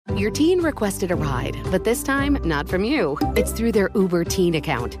Your teen requested a ride, but this time, not from you. It's through their Uber Teen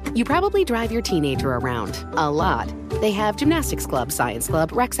account. You probably drive your teenager around. A lot. They have gymnastics club, science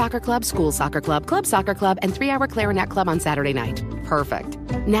club, rec soccer club, school soccer club soccer club, and 3-hour clarinet club on Saturday night. Perfect.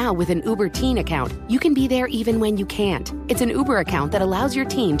 Now, with an Uber Teen account, you can be there even when you can't. It's an Uber account that allows your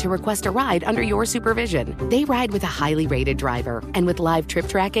teen to request a ride under your supervision. They ride with a highly rated driver, and with live trip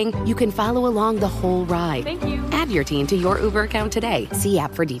tracking, you can follow along the whole ride. Thank you. Add your teen to your Uber account today. See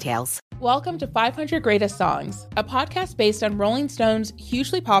app for details. Welcome to 500 Greatest Songs, a podcast based on Rolling Stone's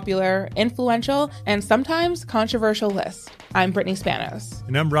hugely popular, influential, and sometimes controversial list. I'm Brittany Spanos.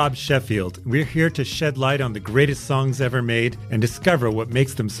 And I'm Rob Sheffield. We're here to shed light on the greatest songs ever made and discover what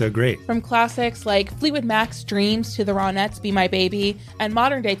makes them so great. From classics like Fleetwood Mac's Dreams to the Ronettes' Be My Baby, and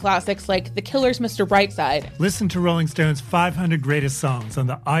modern-day classics like The Killer's Mr. Brightside. Listen to Rolling Stone's 500 Greatest Songs on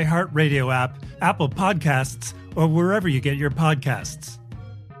the iHeartRadio app, Apple Podcasts, or wherever you get your podcasts.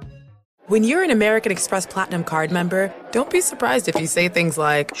 When you're an American Express Platinum card member, don't be surprised if you say things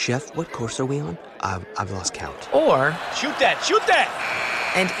like, "Chef, what course are we on? I've lost count." Or, Shoot that!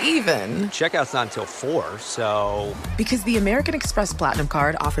 and even, Checkout's not until 4, so... Because the American Express Platinum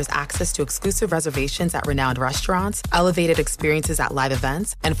Card offers access to exclusive reservations at renowned restaurants, elevated experiences at live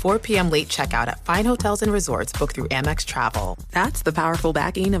events, and 4 p.m. late checkout at fine hotels and resorts booked through Amex Travel. That's the powerful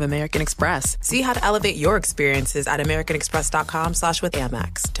backing of American Express. See how to elevate your experiences at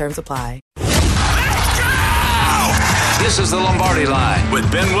americanexpress.com/withAmex. Terms apply. This is the Lombardi Line with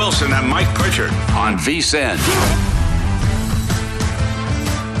Ben Wilson and Mike Pritchard on VSiN.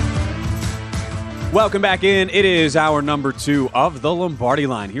 Welcome back in. It is hour number 2 of the Lombardi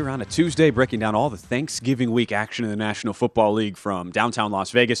Line here on a Tuesday, breaking down all the Thanksgiving week action in the National Football League from downtown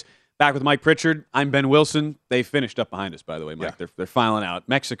Las Vegas. Back with Mike Pritchard. I'm Ben Wilson. They finished up behind us, by the way, Mike. Yeah. They're filing out.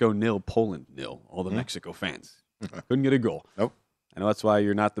 Mexico 0, Poland 0. All the Mexico fans couldn't get a goal. Nope. I know that's why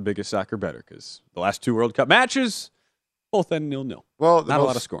you're not the biggest soccer bettor, because the last 2 World Cup matches, both end 0-0. Well, not a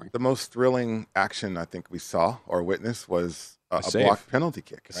lot of scoring. The most thrilling action I think we saw or witnessed was a blocked penalty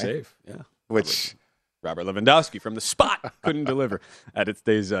kick. A save, yeah. Which Robert Lewandowski from the spot couldn't deliver at its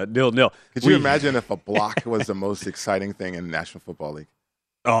days 0-0. Could you imagine if a block was the most exciting thing in the National Football League?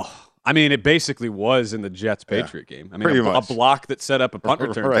 Oh, I mean, it basically was in the Jets-Patriot game. I mean, a block that set up a punt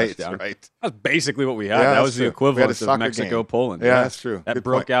return touchdown. Right. That's basically what we had. That was the equivalent of Mexico-Poland. Yeah, that's true. That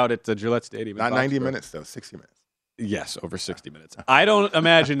broke out at the Gillette Stadium. Not 90 minutes, though, 60 minutes. Yes, over 60 minutes. I don't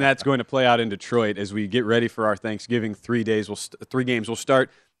imagine that's going to play out in Detroit as we get ready for our Thanksgiving. 3 games will start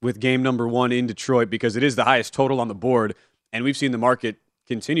with game number 1 in Detroit because it is the highest total on the board, and we've seen the market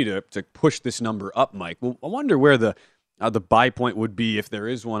continue to push this number up, Mike. Well, I wonder where the buy point would be if there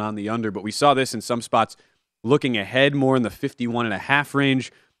is one on the under, but we saw this in some spots looking ahead more in the 51.5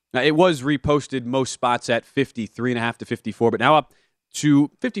 range. Now, it was reposted most spots at 53.5 to 54, but now up to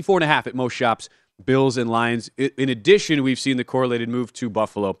 54.5 at most shops. Bills and Lions. In addition, we've seen the correlated move to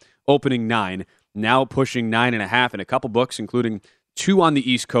Buffalo, opening 9, now pushing 9.5, and a couple books, including 2 on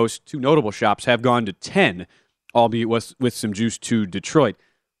the East Coast. 2 notable shops have gone to 10, albeit with some juice to Detroit.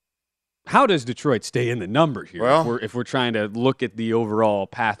 How does Detroit stay in the number here if we're trying to look at the overall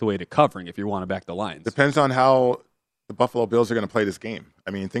pathway to covering if you want to back the Lions? Depends on how the Buffalo Bills are going to play this game. I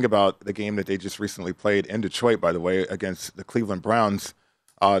mean, think about the game that they just recently played in Detroit, by the way, against the Cleveland Browns.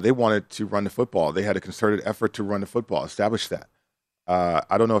 They wanted to run the football. They had a concerted effort to run the football, establish that.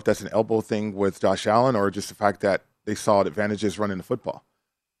 I don't know if that's an elbow thing with Josh Allen or just the fact that they saw advantages running the football,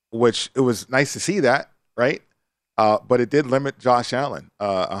 which it was nice to see that, right? But it did limit Josh Allen.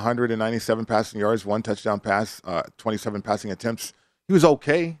 197 passing yards, 1 touchdown pass, 27 passing attempts. He was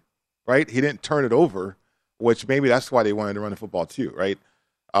okay, right? He didn't turn it over, which maybe that's why they wanted to run the football too, right?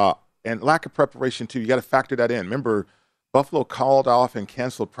 And lack of preparation too. You got to factor that in. Remember, Buffalo called off and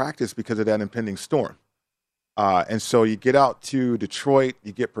canceled practice because of that impending storm. And so you get out to Detroit,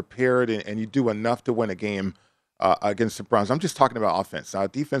 you get prepared, and you do enough to win a game against the Browns. I'm just talking about offense.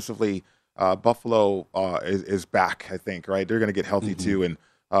 Defensively, Buffalo is back, I think, right? They're going to get healthy too, and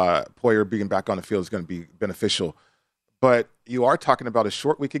Poyer being back on the field is going to be beneficial. But you are talking about a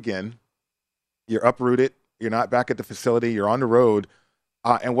short week again. You're uprooted. You're not back at the facility. You're on the road.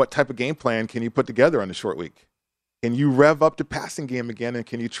 And what type of game plan can you put together on the short week? Can you rev up the passing game again, and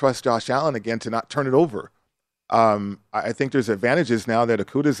can you trust Josh Allen again to not turn it over? I think there's advantages now that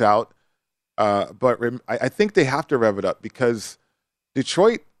Okuda's out, but I think they have to rev it up because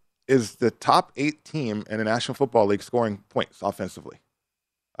Detroit is the top 8 team in the National Football League scoring points offensively.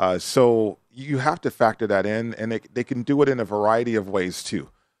 So you have to factor that in, and they can do it in a variety of ways too,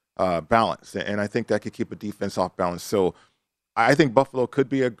 balance. And I think that could keep a defense off balance. So I think Buffalo could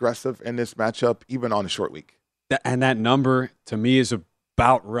be aggressive in this matchup, even on a short week. And that number, to me, is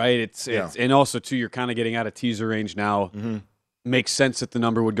about right. It's and also too, you're kind of getting out of teaser range now. Mm-hmm. Makes sense that the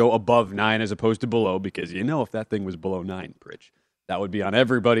number would go above 9 as opposed to below, because if that thing was below 9, Pritch, that would be on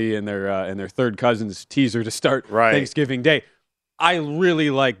everybody and their third cousin's teaser to start Thanksgiving Day. I really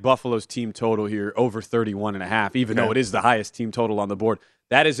like Buffalo's team total here over 31.5, even though it is the highest team total on the board.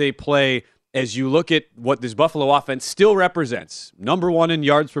 That is a play as you look at what this Buffalo offense still represents. Number 1 in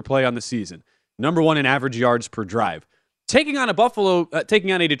yards per play on the season. Number 1 in average yards per drive. Taking on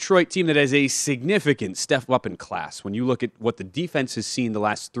a Detroit team that has a significant step up in class. When you look at what the defense has seen the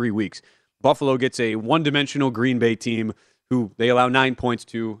last 3 weeks, Buffalo gets a one-dimensional Green Bay team who they allow 9 points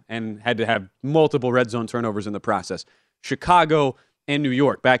to and had to have multiple red zone turnovers in the process. Chicago and New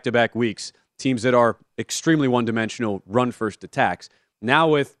York, back-to-back weeks, teams that are extremely one-dimensional, run-first attacks. Now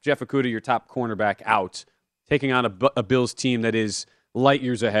with Jeff Okudah, your top cornerback, out, taking on a Bills team that is light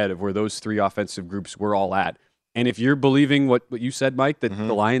years ahead of where those 3 offensive groups were all at. And if you're believing what you said, Mike, that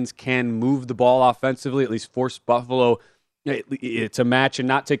the Lions can move the ball offensively, at least force Buffalo to match and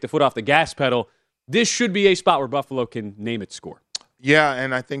not take the foot off the gas pedal, this should be a spot where Buffalo can name its score. Yeah,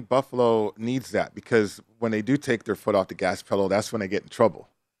 and I think Buffalo needs that, because when they do take their foot off the gas pedal, that's when they get in trouble.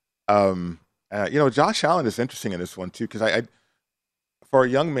 Josh Allen is interesting in this one, too, because I for a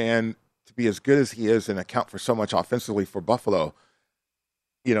young man to be as good as he is and account for so much offensively for Buffalo,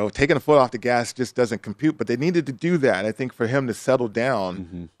 taking a foot off the gas just doesn't compute, but they needed to do that. I think for him to settle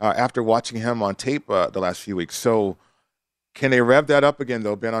down after watching him on tape the last few weeks. So can they rev that up again,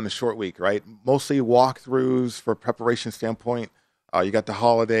 though, Ben, on the short week, right? Mostly walkthroughs for preparation standpoint. You got the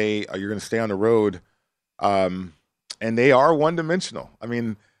holiday. You're going to stay on the road. And they are one-dimensional. I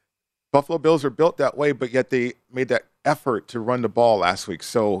mean, Buffalo Bills are built that way, but yet they made that effort to run the ball last week.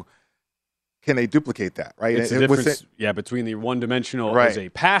 So can they duplicate that, right? It's the difference, between the one-dimensional as a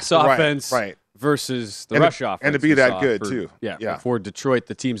pass offense versus the rush offense. And to be that good, too. For Detroit,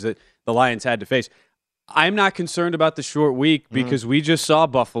 the teams that the Lions had to face. I'm not concerned about the short week because we just saw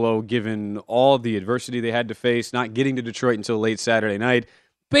Buffalo, given all the adversity they had to face, not getting to Detroit until late Saturday night,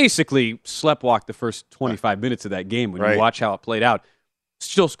 basically sleptwalked the first 25 minutes of that game when you watch how it played out.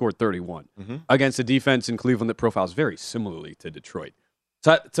 Still scored 31 against a defense in Cleveland that profiles very similarly to Detroit.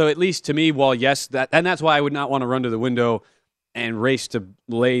 So at least to me, that's why I would not want to run to the window and race to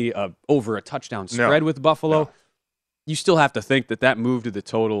lay over a touchdown spread with Buffalo. You still have to think that move to the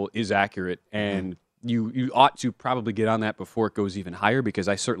total is accurate, and you ought to probably get on that before it goes even higher, because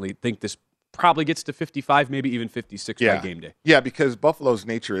I certainly think this probably gets to 55, maybe even 56 by game day. Yeah, because Buffalo's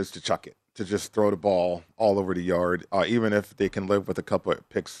nature is to chuck it, to just throw the ball all over the yard, even if they can live with a couple of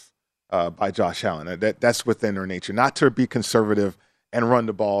picks by Josh Allen. That's within their nature, not to be conservative and run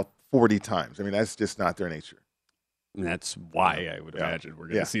the ball 40 times. I mean, that's just not their nature. And that's why I would imagine we're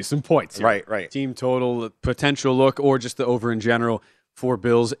going to see some points here. Right. Team total, potential look, or just the over in general for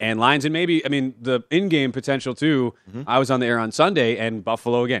Bills and Lions. And maybe, the in-game potential, too. I was on the air on Sunday, and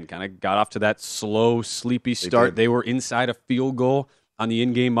Buffalo, again, kind of got off to that slow, sleepy start. They were inside a field goal on the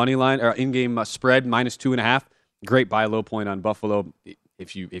in-game money line, or in-game spread, -2.5. Great buy low point on Buffalo.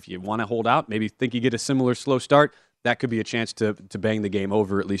 If you want to hold out, maybe think you get a similar slow start, that could be a chance to bang the game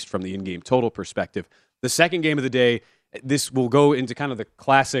over, at least from the in-game total perspective. The second game of the day, this will go into kind of the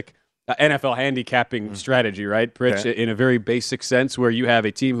classic NFL handicapping strategy, right, Pritch, in a very basic sense, where you have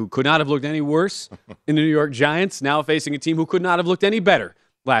a team who could not have looked any worse in the New York Giants, now facing a team who could not have looked any better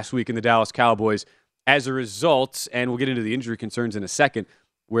last week in the Dallas Cowboys. As a result, and we'll get into the injury concerns in a second,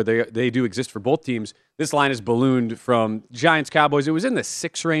 where they do exist for both teams, this line is ballooned from Giants-Cowboys. It was in the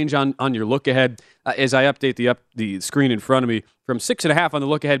 6 range on your look-ahead. As I update the screen in front of me, from 6.5 on the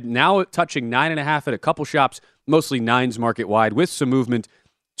look-ahead, now touching 9.5 at a couple shops, mostly 9s market-wide, with some movement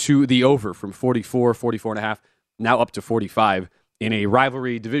to the over from 44, 44.5, now up to 45 in a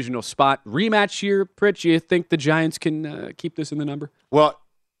rivalry divisional spot. Rematch here, Pritch, you think the Giants can keep this in the number? Well,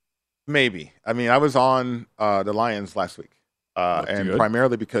 maybe. I was on the Lions last week. And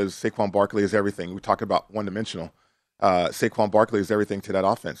primarily because Saquon Barkley is everything. We talked about one-dimensional. Saquon Barkley is everything to that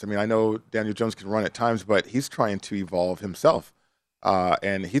offense. I know Daniel Jones can run at times, but he's trying to evolve himself.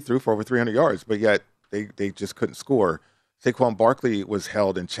 And he threw for over 300 yards, but yet they just couldn't score. Saquon Barkley was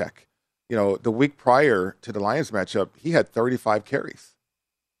held in check. The week prior to the Lions matchup, he had 35 carries.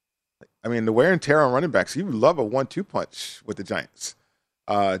 The wear and tear on running backs, you would love a 1-2 punch with the Giants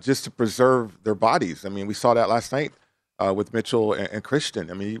just to preserve their bodies. We saw that last night. With Mitchell and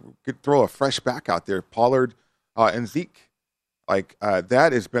Christian. You could throw a fresh back out there, Pollard and Zeke. That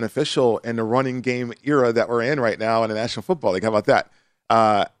is beneficial in the running game era that we're in right now in the National Football League. How about that?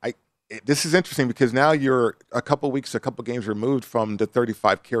 This is interesting because now you're a couple games removed from the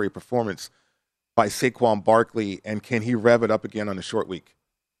 35 carry performance by Saquon Barkley, and can he rev it up again on a short week?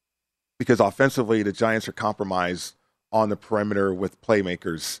 Because offensively, the Giants are compromised on the perimeter with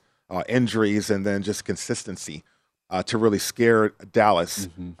playmakers, injuries, and then just consistency to really scare Dallas.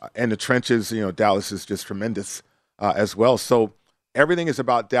 And the trenches, Dallas is just tremendous as well. So everything is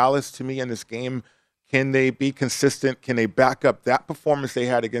about Dallas to me in this game. Can they be consistent? Can they back up that performance they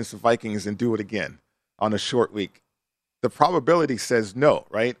had against the Vikings and do it again on a short week? The probability says no,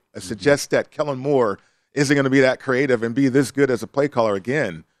 right? It suggests that Kellen Moore isn't going to be that creative and be this good as a play caller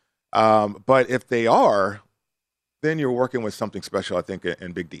again. But if they are, then you're working with something special, I think,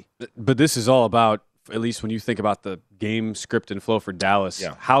 in Big D. But this is all about, at least when you think about the game script and flow for Dallas,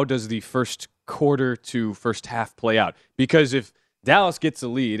 how does the first quarter to first half play out? Because if Dallas gets a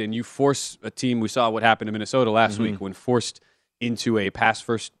lead and you force a team, we saw what happened in Minnesota last week when forced into a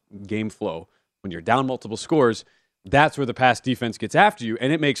pass-first game flow, when you're down multiple scores, that's where the pass defense gets after you,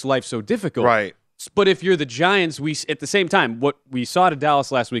 and it makes life so difficult. Right. But if you're the Giants, at the same time, what we saw to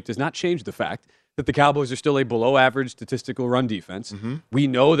Dallas last week does not change the fact that the Cowboys are still a below-average statistical run defense. We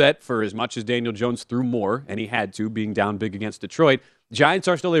know that for as much as Daniel Jones threw more, and he had to, being down big against Detroit, Giants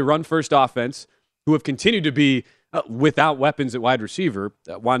are still a run-first offense who have continued to be without weapons at wide receiver.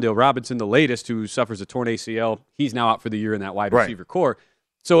 Wan'Dale Robinson, the latest, who suffers a torn ACL, he's now out for the year in that wide receiver core.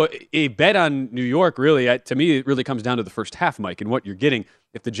 So a bet on New York, really, to me, it really comes down to the first half, Mike, and what you're getting.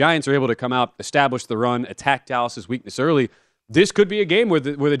 If the Giants are able to come out, establish the run, attack Dallas's weakness early, this could be a game where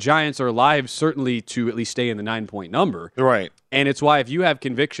the Giants are alive, certainly to at least stay in the 9-point number. Right. And it's why if you have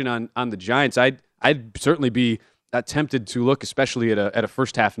conviction on the Giants, I'd certainly be tempted to look, especially at a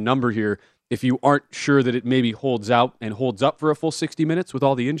first half number here, if you aren't sure that it maybe holds out and holds up for a full 60 minutes with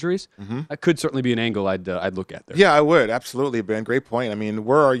all the injuries. That could certainly be an angle I'd look at there. Yeah, I would. Absolutely, Ben. Great point. I mean,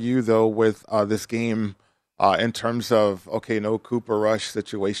 where are you, though, with this game in terms of, no Cooper Rush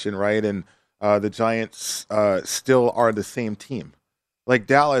situation, right? And the Giants still are the same team. Like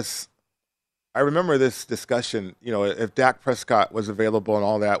Dallas, I remember this discussion, if Dak Prescott was available and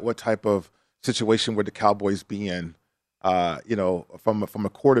all that, what type of situation would the Cowboys be in? From a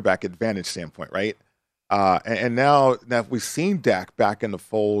quarterback advantage standpoint, right? And now we've seen Dak back in the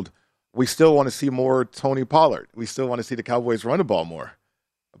fold, we still want to see more Tony Pollard. We still want to see the Cowboys run the ball more.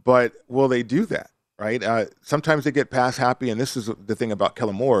 But will they do that, right? Sometimes they get pass happy, and this is the thing about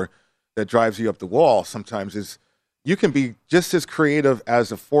Kellen Moore that drives you up the wall sometimes is you can be just as creative as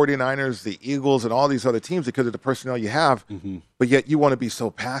the 49ers, the Eagles, and all these other teams because of the personnel you have, but yet you want to be so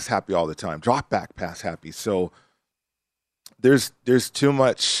pass happy all the time, drop back pass happy. So there's too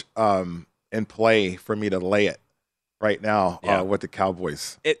much in play for me to lay it right now with the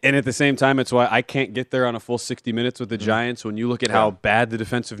Cowboys. And at the same time, it's why I can't get there on a full 60 minutes with the Giants. When you look at how bad the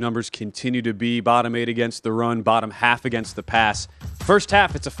defensive numbers continue to be, bottom 8 against the run, bottom half against the pass. First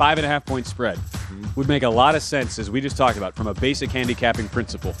half, it's a 5.5-point spread. Would make a lot of sense, as we just talked about, from a basic handicapping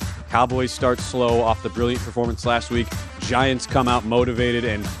principle. Cowboys start slow off the brilliant performance last week. Giants come out motivated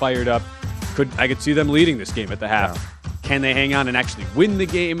and fired up. I could see them leading this game at the half. Yeah. Can they hang on and actually win the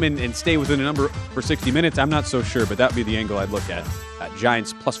game and stay within a number for 60 minutes? I'm not so sure, but that would be the angle I'd look at.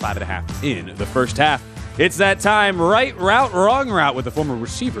 Giants plus 5.5 in the first half. It's that time, right route, wrong route, with the former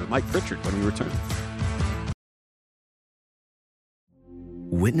receiver, Mike Pritchard, when we return.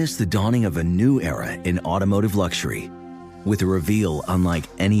 Witness the dawning of a new era in automotive luxury with a reveal unlike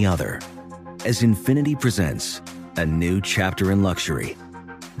any other as Infiniti presents a new chapter in luxury.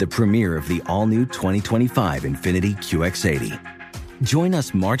 The premiere of the all-new 2025 Infiniti QX80. Join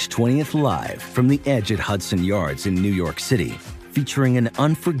us March 20th live from the Edge at Hudson Yards in New York City, featuring an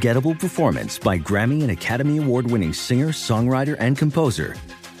unforgettable performance by Grammy and Academy Award-winning singer, songwriter, and composer,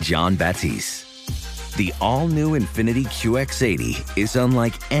 Jon Batiste. The all-new Infiniti QX80 is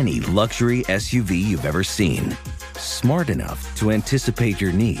unlike any luxury SUV you've ever seen. Smart enough to anticipate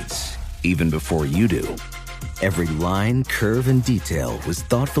your needs, even before you do. Every line, curve, and detail was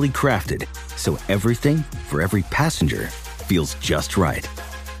thoughtfully crafted, so everything for every passenger feels just right.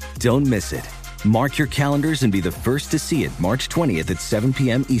 Don't miss it. Mark your calendars and be the first to see it March 20th at 7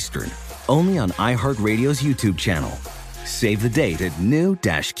 p.m. Eastern, only on iHeartRadio's YouTube channel. Save the date at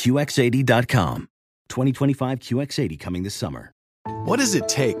new-QX80.com. 2025 QX80 coming this summer. What does it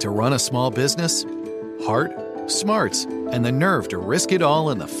take to run a small business? Heart, smarts, and the nerve to risk it all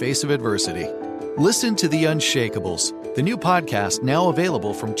in the face of adversity. Listen to The Unshakables, the new podcast now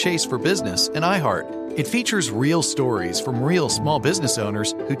available from Chase for Business and iHeart. It features real stories from real small business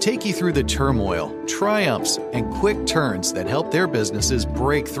owners who take you through the turmoil, triumphs, and quick turns that help their businesses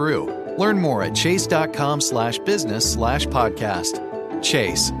break through. Learn more at chase.com/business/podcast.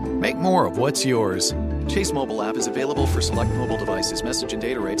 Chase, make more of what's yours. Chase mobile app is available for select mobile devices. Message and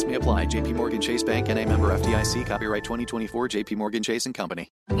data rates may apply. JP Morgan Chase Bank and a member FDIC. Copyright 2024 JP Morgan Chase & Company.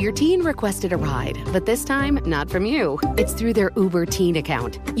 Your teen requested a ride, but this time, not from you. It's through their Uber Teen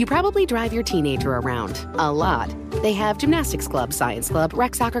account. You probably drive your teenager around. A lot. They have gymnastics club, science club,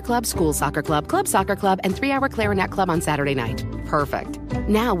 rec soccer club, school soccer club, and 3-hour clarinet club on Saturday night. Perfect.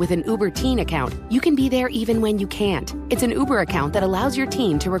 Now, with an Uber Teen account, you can be there even when you can't. It's an Uber account that allows your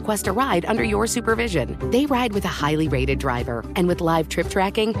teen to request a ride under your supervision. They ride with a highly rated driver, and with live trip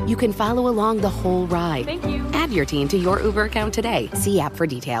tracking, you can follow along the whole ride. Thank you. Add your teen to your Uber account today. See app for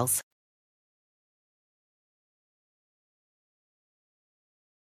details.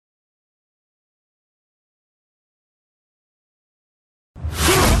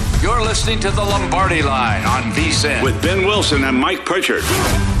 You're listening to the Lombardi Line on VSiN with Ben Wilson and Mike Pritchard.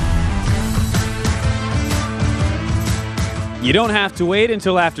 You don't have to wait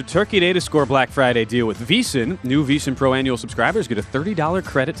until after Turkey Day to score Black Friday deal with VSiN. New VSiN Pro annual subscribers get a $30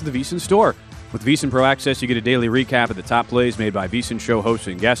 credit to the VSiN store. With VSiN Pro Access, you get a daily recap of the top plays made by VSiN show hosts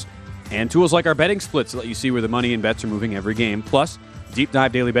and guests, and tools like our betting splits let you see where the money and bets are moving every game, plus deep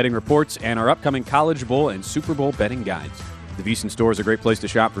dive daily betting reports and our upcoming College Bowl and Super Bowl betting guides. The VSiN store is a great place to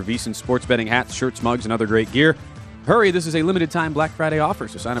shop for VSiN sports betting hats, shirts, mugs, and other great gear. Hurry, this is a limited-time Black Friday offer,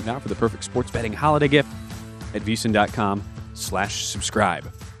 so sign up now for the perfect sports betting holiday gift at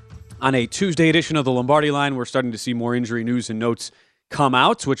VSiN.com/subscribe. On a Tuesday edition of the Lombardi Line, we're starting to see more injury news and notes come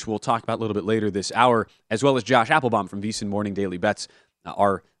out, which we'll talk about a little bit later this hour, as well as Josh Applebaum from VSiN Morning Daily Bets,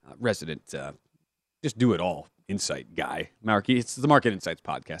 our resident just do-it-all insight guy. Marky, it's the Market Insights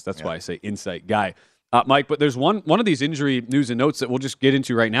podcast. That's why I say insight guy. Mike, but there's one of these injury news and notes that we'll just get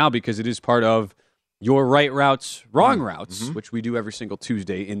into right now because it is part of your right routes, wrong routes, which we do every single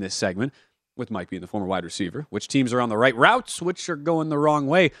Tuesday in this segment, with Mike being the former wide receiver, which teams are on the right routes, which are going the wrong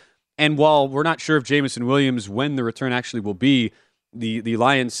way. And while we're not sure if Jameson Williams, when the return actually will be, the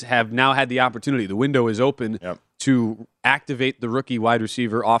Lions have now had the opportunity. The window is open to activate the rookie wide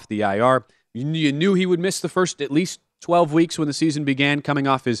receiver off the IR. You knew he would miss the first at least 12 weeks when the season began, coming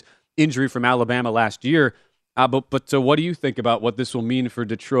off his injury from Alabama last year. But what do you think about what this will mean for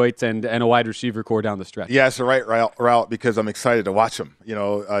Detroit and a wide receiver core down the stretch? Yeah, it's the right route because I'm excited to watch him. You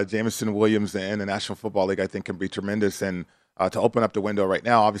know, Jameson Williams in the National Football League, I think, can be tremendous. And to open up the window right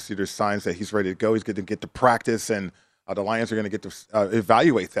now, obviously there's signs that he's ready to go. He's going to get to practice, and the Lions are going to get to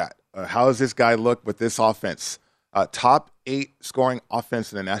evaluate that. How does this guy look with this offense? Top 8 scoring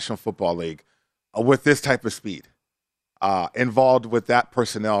offense in the National Football League with this type of speed. Involved with that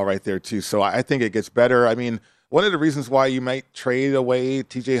personnel right there, too. So I think it gets better. I mean, one of the reasons why you might trade away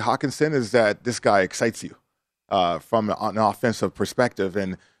T.J. Hawkinson is that this guy excites you from an offensive perspective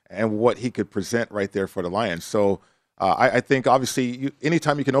and what he could present right there for the Lions. So I think, obviously,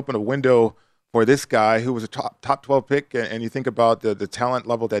 anytime you can open a window for this guy who was a top 12 pick and you think about the talent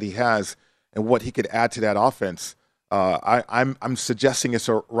level that he has and what he could add to that offense, I'm suggesting it's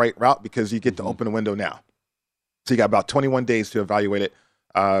a right route because you get to open a window now. So you got about 21 days to evaluate it.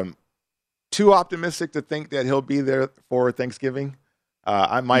 Too optimistic to think that he'll be there for Thanksgiving.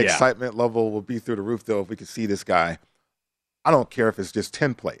 My excitement level will be through the roof, though, if we can see this guy. I don't care if it's just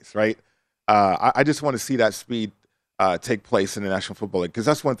 10 plays, right? I just want to see that speed take place in the National Football League because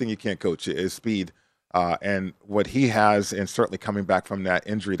that's one thing you can't coach is speed. And what he has, and certainly coming back from that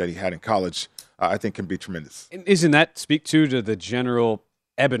injury that he had in college, I think can be tremendous. And isn't that speak to the general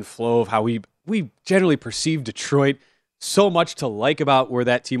ebb and flow of how we generally perceive Detroit? So much to like about where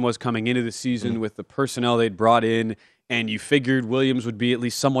that team was coming into the season with the personnel they'd brought in, and you figured Williams would be at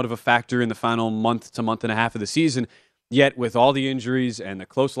least somewhat of a factor in the final month to month and a half of the season. Yet with all the injuries and the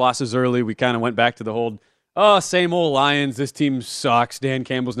close losses early, we kind of went back to the whole, same old Lions, this team sucks, Dan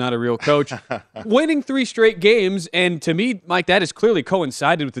Campbell's not a real coach. Winning 3 straight games, and to me, Mike, that has clearly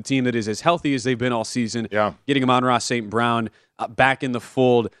coincided with the team that is as healthy as they've been all season. Yeah. Getting Amon-Ra St. Brown back in the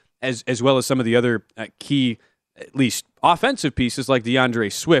fold, as well as some of the other key, at least offensive pieces like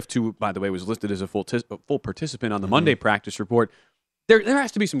DeAndre Swift, who, by the way, was listed as a full participant on the Monday practice report. There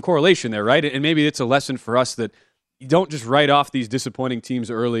has to be some correlation there, right? And maybe it's a lesson for us that you don't just write off these disappointing teams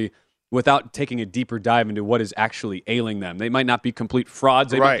early without taking a deeper dive into what is actually ailing them. They might not be complete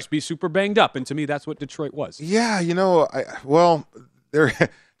frauds. They might just be super banged up. And to me, that's what Detroit was. Yeah, I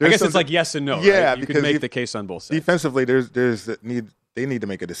guess it's like yes and no. Yeah, right? You can make the case on both sides. Defensively, they need to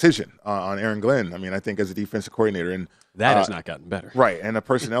make a decision on Aaron Glenn. I mean, I think as a defensive coordinator, and that has not gotten better. Right, and a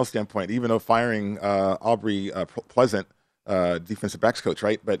personnel standpoint, even though firing Aubrey Pleasant, defensive backs coach,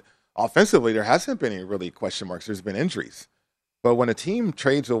 right? But offensively, there hasn't been any really question marks. There's been injuries. But when a team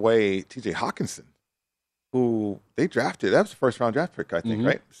trades away T.J. Hawkinson, who they drafted, that was the first-round draft pick, I think,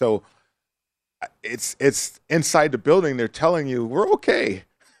 right? So it's inside the building. They're telling you we're okay.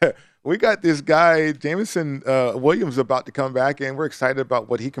 We got this guy Jameson Williams about to come back, and we're excited about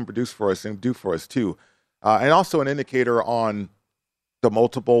what he can produce for us and do for us too. And also an indicator on the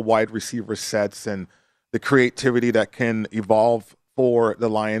multiple wide receiver sets and the creativity that can evolve for the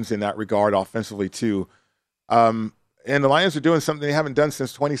Lions in that regard offensively too. And the Lions are doing something they haven't done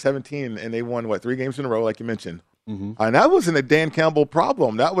since 2017, and they won, 3 games in a row, like you mentioned. Mm-hmm. And that wasn't a Dan Campbell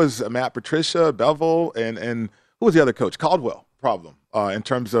problem. That was Matt Patricia, Bevel, and who was the other coach? Caldwell problem in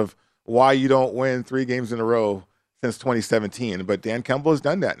terms of why you don't win 3 games in a row since 2017. But Dan Campbell has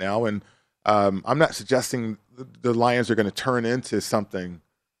done that now, and I'm not suggesting the Lions are going to turn into something,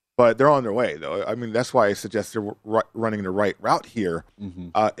 but they're on their way, though. I mean, that's why I suggest they're running the right route here,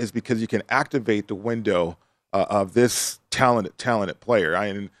 is because you can activate the window of this talented player.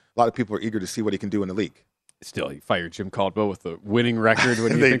 A lot of people are eager to see what he can do in the league. Still, you fired Jim Caldwell with a winning record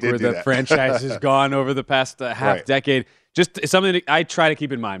when you think where the franchise has gone over the past half decade. Just something that I try to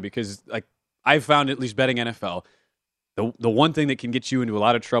keep in mind because, I've found, at least betting NFL, the one thing that can get you into a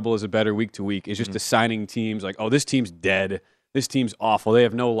lot of trouble as a better week to week is just assigning teams like, oh, this team's dead, this team's awful, they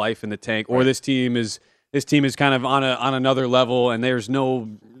have no life in the tank, or this team is kind of on another level, and there's no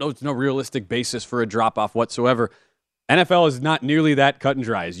realistic basis for a drop off whatsoever. NFL is not nearly that cut and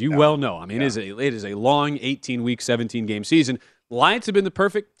dry, as you well know. I mean, it is a long 18-week, 17-game season. The Lions have been the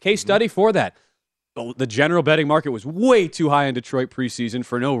perfect case study for that. The general betting market was way too high in Detroit preseason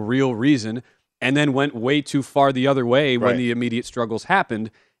for no real reason, and then went way too far the other way when the immediate struggles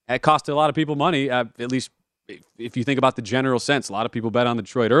happened. It costed a lot of people money, at least if you think about the general sense. A lot of people bet on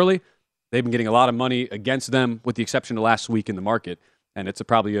Detroit early. They've been getting a lot of money against them, with the exception of last week in the market. And it's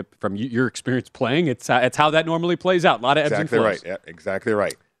probably from your experience playing, it's how that normally plays out. A lot of ebbs and flows. Exactly right. Yeah, exactly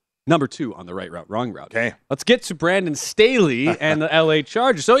right. Number 2 on the right route, wrong route. Okay. Let's get to Brandon Staley and the LA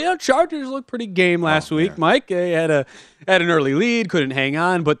Chargers. So, Chargers looked pretty game last week, Mike. They had an early lead, couldn't hang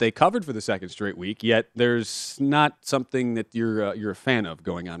on, but they covered for the second straight week. Yet there's not something that you're a fan of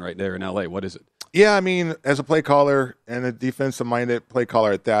going on right there in LA. What is it? Yeah, I mean, as a play caller and a defensive-minded play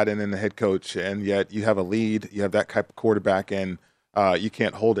caller at that, and then the head coach, and yet you have a lead, you have that type of quarterback, and you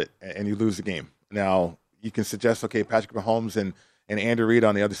can't hold it, and you lose the game. Now, you can suggest, okay, Patrick Mahomes and Andy Reid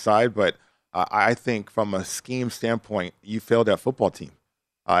on the other side, but I think from a scheme standpoint, you failed that football team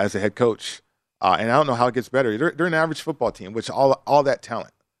as a head coach. And I don't know how it gets better. They're an average football team, which all that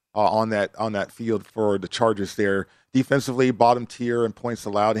talent on that field for the Chargers there. Defensively, bottom tier in points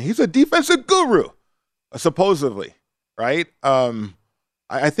allowed. And he's a defensive guru, supposedly, right?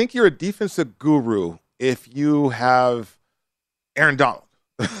 I think you're a defensive guru if you have Aaron Donald.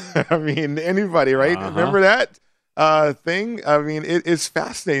 I mean, anybody, right? Remember that thing? I mean, it's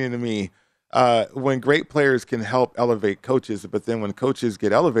fascinating to me when great players can help elevate coaches, but then when coaches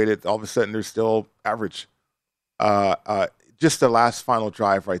get elevated, all of a sudden they're still average. Just the last final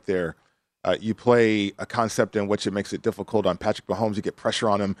drive right there. You play a concept in which it makes it difficult on Patrick Mahomes. You get pressure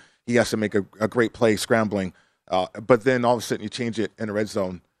on him. He has to make a great play scrambling. But then all of a sudden you change it in the red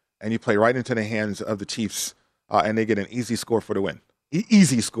zone, and you play right into the hands of the Chiefs, and they get an easy score for the win.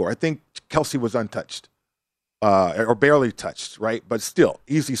 Easy score. I think Kelsey was untouched or barely touched, right? But still,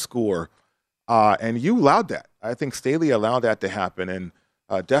 easy score. And you allowed that. I think Staley allowed that to happen, and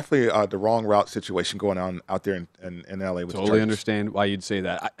definitely the wrong route situation going on out there in LA. With totally understand why you'd say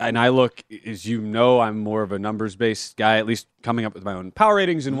that. And I look, as you know, I'm more of a numbers-based guy, at least coming up with my own power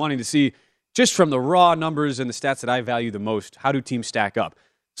ratings and wanting to see just from the raw numbers and the stats that I value the most, how do teams stack up?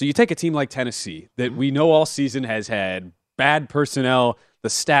 So you take a team like Tennessee that we know all season has had bad personnel. The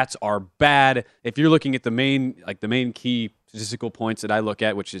stats are bad. If you're looking at the main key statistical points that I look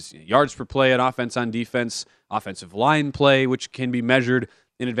at, which is yards per play on offense on defense, offensive line play, which can be measured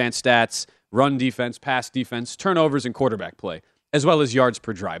in advanced stats, run defense, pass defense, turnovers, and quarterback play, as well as yards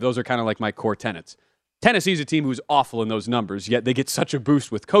per drive. Those are kind of like my core tenets. Tennessee's a team who's awful in those numbers, yet they get such a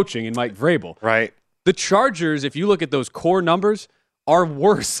boost with coaching and Mike Vrabel. Right. The Chargers, if you look at those core numbers, are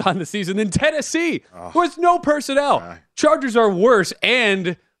worse on the season than Tennessee, with no personnel. Chargers are worse,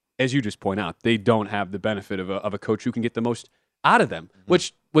 and as you just point out, they don't have the benefit of a coach who can get the most out of them,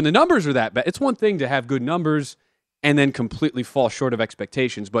 which when the numbers are that bad, it's one thing to have good numbers and then completely fall short of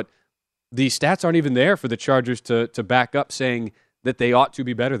expectations, but the stats aren't even there for the Chargers to back up saying that they ought to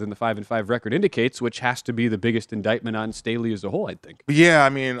be better than the 5-5 record indicates, which has to be the biggest indictment on Staley as a whole, I think. Yeah, I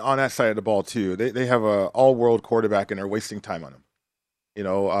mean, on that side of the ball, too. They have an all-world quarterback, and they're wasting time on him. You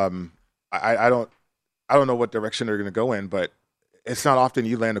know, I don't know what direction they're going to go in, but it's not often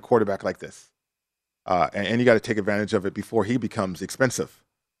you land a quarterback like this. And you got to take advantage of it before he becomes expensive.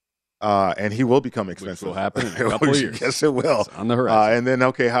 and he will become expensive. Which will happen in a couple of years. Yes, it will. It's on the horizon. And then,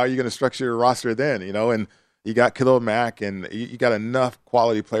 okay, how are you going to structure your roster then? And you got Khalil Mack, and you got enough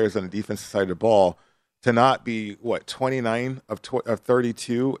quality players on the defensive side of the ball to not be, 29 of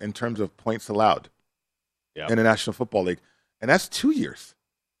 32 in terms of points allowed in the National Football League. And that's 2 years,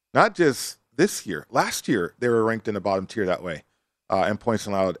 not just this year. Last year, they were ranked in the bottom tier that way in points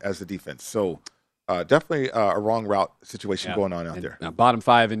allowed as a defense. So definitely a wrong route situation going on out there. Now, bottom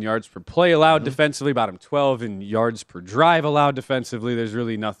 5 in yards per play allowed defensively, bottom 12 in yards per drive allowed defensively. There's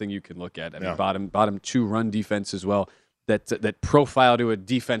really nothing you can look at. I mean, bottom 2 run defense as well. That profile to a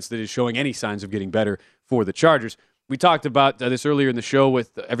defense that is showing any signs of getting better for the Chargers. We talked about this earlier in the show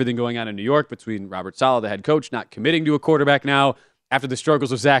with everything going on in New York between Robert Saleh, the head coach, not committing to a quarterback now after the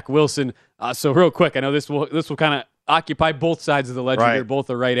struggles of Zach Wilson. So real quick, I know this will kind of occupy both sides of the ledger here, both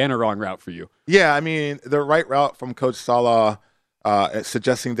a right and a wrong route for you. Yeah, I mean, the right route from Coach Saleh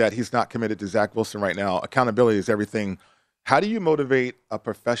suggesting that he's not committed to Zach Wilson right now. Accountability is everything. How do you motivate a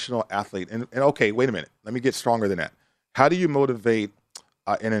professional athlete? And okay, wait a minute. Let me get stronger than that. How do you motivate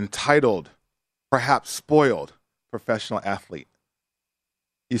an entitled, perhaps spoiled professional athlete?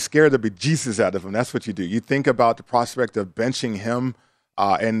 You scare the bejesus out of him. That's what you do. You think about the prospect of benching him,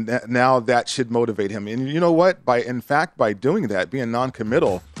 and now that should motivate him. And you know what? By doing that, being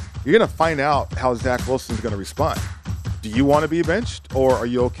non-committal, you're going to find out how Zach Wilson's going to respond. Do you want to be benched, or are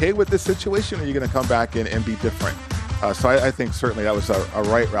you okay with this situation, or are you going to come back and be different? So I think certainly that was a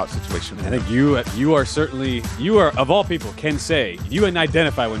right route situation. I think you are of all people can say you can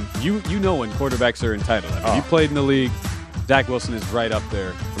identify when you know when quarterbacks are entitled. I mean, you played in the league. Zach Wilson is right up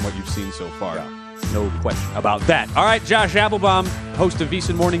there from what you've seen so far. No question about that. All right, Josh Applebaum, host of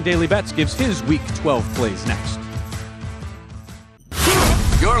VSiN Morning Daily Bets, gives his Week 12 plays next.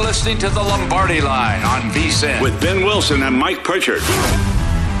 You're listening to the Lombardi Line on VSiN with Ben Wilson and Mike Pritchard.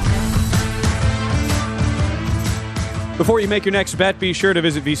 Before you make your next bet, be sure to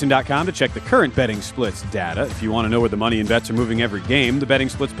visit VSiN.com to check the current betting splits data. If you want to know where the money and bets are moving every game, the betting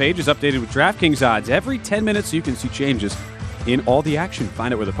splits page is updated with DraftKings odds every 10 minutes so you can see changes in all the action.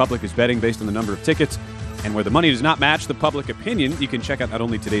 Find out where the public is betting based on the number of tickets, and where the money does not match the public opinion. You can check out not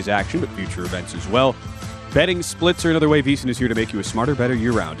only today's action, but future events as well. Betting splits are another way VSiN is here to make you a smarter, better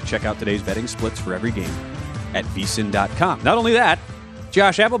year-round. To check out today's betting splits for every game at VSiN.com. Not only that,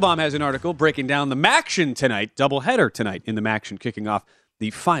 Josh Applebaum has an article breaking down the Maction tonight, doubleheader tonight in the Maction, kicking off the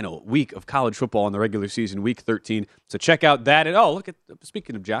final week of college football in the regular season, Week 13. So check out that. And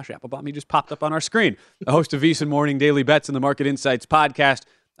speaking of Josh Applebaum, he just popped up on our screen, the host of VSiN Morning Daily Bets and the Market Insights podcast.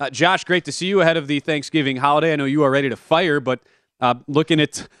 Josh, great to see you ahead of the Thanksgiving holiday. I know you are ready to fire, but looking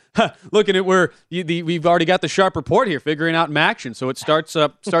at where we've already got the sharp report here, figuring out Maction. So it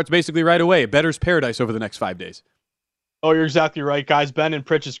starts basically right away. Bettor's paradise over the next 5 days. Oh, you're exactly right, guys. Ben and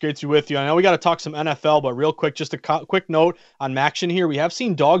Pritch, it's great to be with you. I know we got to talk some NFL, but real quick, just a quick note on Maction here. We have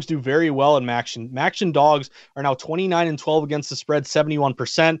seen dogs do very well in Maction. Maction dogs are now 29-12 against the spread,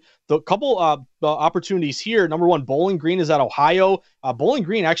 71%. The couple opportunities here. Number one, Bowling Green is at Ohio. Bowling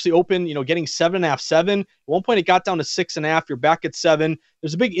Green actually opened, getting 7.5, 7. At one point, it got down to 6.5. You're back at 7.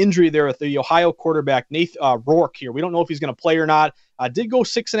 There's a big injury there with the Ohio quarterback, Nathan Rourke here. We don't know if he's going to play or not. Did go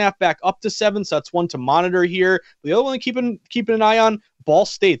 6.5 back up to 7, so that's one to monitor here. The other one keeping an eye on, Ball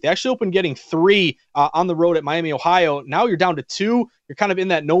State. They actually opened getting 3 on the road at Miami, Ohio. Now you're down to 2. You're kind of in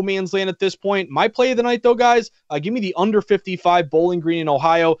that no man's land at this point. My play of the night, though, guys, give me the under 55 Bowling Green in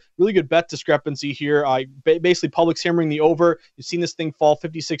Ohio. Really good bet discrepancy here. Basically, public's hammering the over. You've seen this thing fall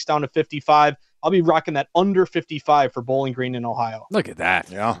 56 down to 55. I'll be rocking that under 55 for Bowling Green in Ohio. Look at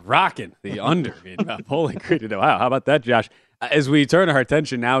that. Yeah. Rocking the under in Bowling Green in Ohio. How about that, Josh? As we turn our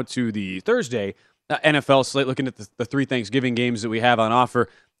attention now to the Thursday NFL slate, looking at the 3 Thanksgiving games that we have on offer.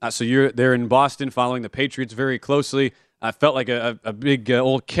 So you're there in Boston following the Patriots very closely. Felt like a big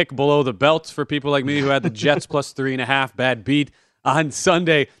old kick below the belt for people like me who had the Jets plus 3.5, bad beat on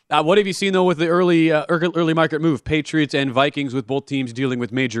Sunday. What have you seen, though, with the early market move? Patriots and Vikings, with both teams dealing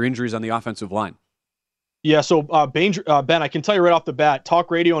with major injuries on the offensive line. Yeah, so Ben, I can tell you right off the bat,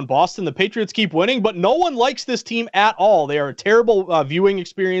 talk radio in Boston, the Patriots keep winning, but no one likes this team at all. They are a terrible viewing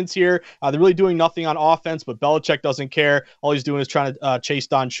experience here. They're really doing nothing on offense, but Belichick doesn't care. All he's doing is trying to chase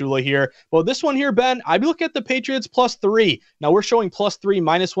Don Shula here. Well, this one here, Ben, I'd be looking at the Patriots plus 3. Now, we're showing plus 3,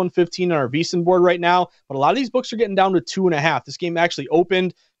 minus 115 on our VSiN board right now, but a lot of these books are getting down to 2.5. This game actually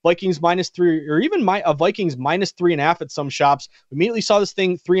opened Vikings minus 3, or even Vikings minus 3.5 at some shops. We immediately saw this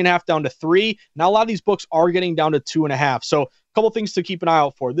thing 3.5 down to 3. Now a lot of these books are getting down to 2.5. So a couple things to keep an eye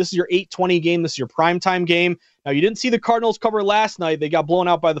out for. This is your 8:20 game. This is your primetime game. Now you didn't see the Cardinals cover last night. They got blown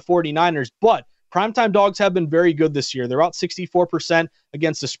out by the 49ers, but primetime dogs have been very good this year. They're out 64%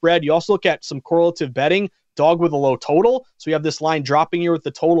 against the spread. You also look at some correlative betting, dog with a low total. So we have this line dropping here with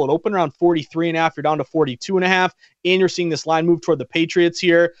the total. It opened around 43.5. You're down to 42.5. And you're seeing this line move toward the Patriots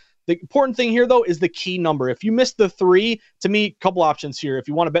here. The important thing here, though, is the key number. If you missed the 3, to me, a couple options here. If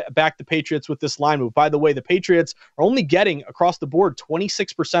you want to back the Patriots with this line move. By the way, the Patriots are only getting, across the board,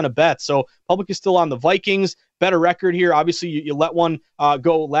 26% of bets. So public is still on the Vikings. Better record here. Obviously, you let one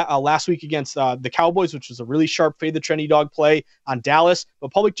go last week against the Cowboys, which was a really sharp fade the trendy dog play on Dallas.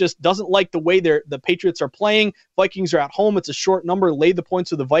 But public just doesn't like the way the Patriots are playing. Vikings are at home. It's a short number. Lay the points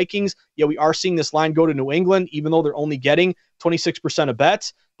with the Vikings. Yeah, we are seeing this line go to New England, even though they're only getting 26% of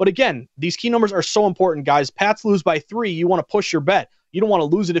bets. But again, these key numbers are so important, guys. Pats lose by 3. You want to push your bet. You don't want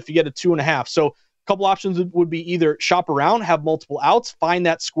to lose it if you get a 2.5. So a couple options would be either shop around, have multiple outs, find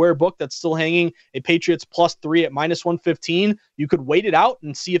that square book that's still hanging a Patriots +3 at -115. You could wait it out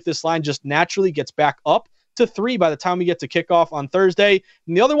and see if this line just naturally gets back up to 3 by the time we get to kickoff on Thursday.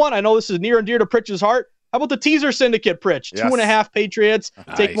 And the other one, I know this is near and dear to Pritch's heart. How about the teaser syndicate, Pritch? Yes. 2.5 Patriots,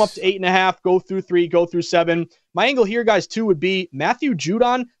 nice. Take them up to 8.5, go through 3, go through 7. My angle here, guys, too, would be Matthew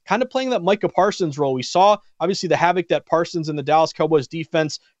Judon kind of playing that Micah Parsons role. We saw, obviously, the havoc that Parsons and the Dallas Cowboys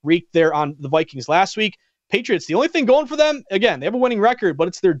defense wreaked there on the Vikings last week. Patriots, the only thing going for them, again, they have a winning record, but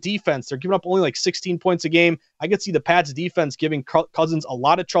it's their defense. They're giving up only like 16 points a game. I could see the Pats defense giving Cousins a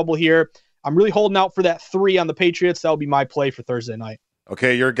lot of trouble here. I'm really holding out for that 3 on the Patriots. That would be my play for Thursday night.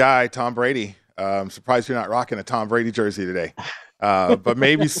 Okay, your guy, Tom Brady. I'm surprised you're not rocking a Tom Brady jersey today. But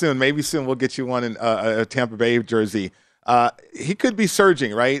maybe soon we'll get you one in a Tampa Bay jersey. He could be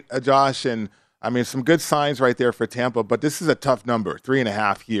surging, right, Josh? And, I mean, some good signs right there for Tampa. But this is a tough number,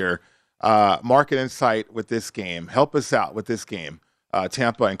 3.5 here. Market insight with this game. Help us out with this game,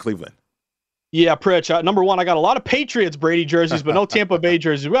 Tampa and Cleveland. Yeah, Pritch. Number one, I got a lot of Patriots Brady jerseys, but no Tampa Bay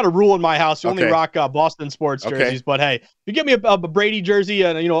jerseys. We got a rule in my house. You only rock Boston sports jerseys. Okay. But hey, if you get me a Brady jersey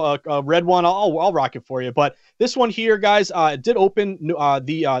and a red one, I'll rock it for you. But this one here, guys, it did open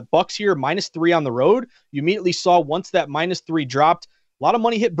the Bucks here -3 on the road. You immediately saw once that -3 dropped, a lot of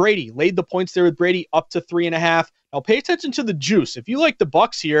money hit Brady. Laid the points there with Brady up to 3.5. Now pay attention to the juice. If you like the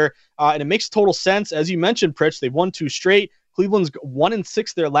Bucks here, and it makes total sense, as you mentioned, Pritch, they've won 2 straight. Cleveland's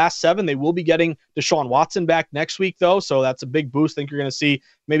 1-6 their last 7. They will be getting Deshaun Watson back next week, though, so that's a big boost. I think you're going to see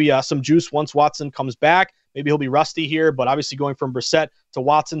maybe some juice once Watson comes back. Maybe he'll be rusty here, but obviously going from Brissett to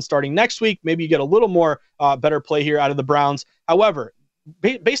Watson starting next week, maybe you get a little more better play here out of the Browns. However,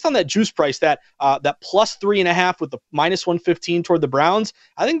 based on that juice price, that +3.5 with the -115 toward the Browns,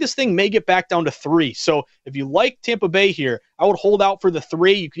 I think this thing may get back down to 3. So if you like Tampa Bay here, I would hold out for the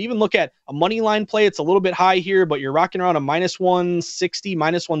 3. You could even look at a money line play. It's a little bit high here, but you're rocking around a -160,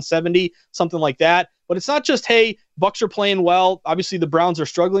 -170, something like that. But it's not just, hey, Bucks are playing well. Obviously, the Browns are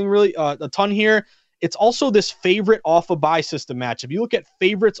struggling really a ton here. It's also this favorite off a bye system match. If you look at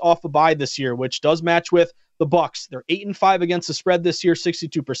favorites off a bye this year, which does match with the Bucks, they're 8-5 against the spread this year,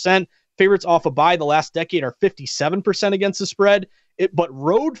 62%. Favorites off a bye the last decade are 57% against the spread. But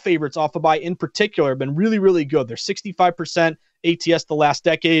road favorites off a bye in particular have been really, really good. They're 65% ATS the last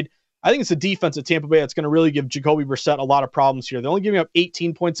decade. I think it's the defense at Tampa Bay that's going to really give Jacoby Brissett a lot of problems here. They're only giving up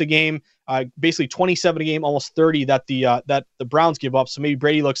 18 points a game, basically 27 a game, almost 30 that the Browns give up. So maybe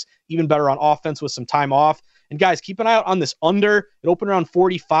Brady looks even better on offense with some time off. And guys, keep an eye out on this under. It opened around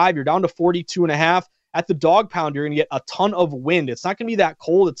 45. You're down to 42.5. At the dog pound, you're going to get a ton of wind. It's not going to be that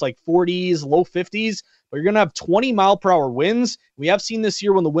cold. It's like 40s, low 50s, but you're going to have 20-mile-per-hour winds. We have seen this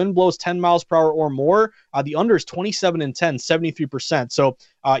year when the wind blows 10 miles per hour or more, the under is 27-10, 73%. So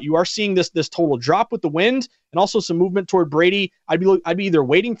you are seeing this total drop with the wind and also some movement toward Brady. I'd be either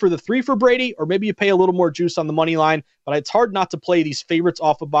waiting for the 3 for Brady or maybe you pay a little more juice on the money line. But it's hard not to play these favorites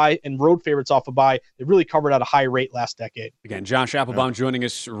off a bye and road favorites off a bye. They really covered at a high rate last decade. Again, Josh Applebaum joining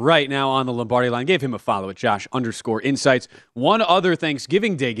us right now on the Lombardi line. Give him a follow at Josh_insights. One other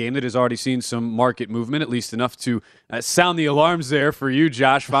Thanksgiving Day game that has already seen some market movement, at least enough to sound the alarms there for you,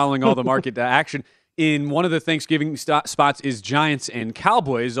 Josh, following all the market action. In one of the Thanksgiving spots is Giants and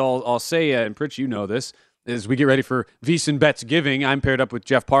Cowboys. I'll say, and Pritch, you know this, as we get ready for VSiN Bets Giving, I'm paired up with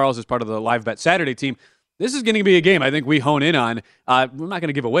Jeff Parles as part of the Live Bet Saturday team. This is going to be a game I think we hone in on. We're not going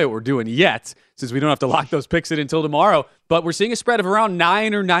to give away what we're doing yet, since we don't have to lock those picks in until tomorrow. But we're seeing a spread of around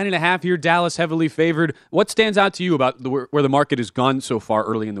 9 or 9.5 here. Dallas heavily favored. What stands out to you about where the market has gone so far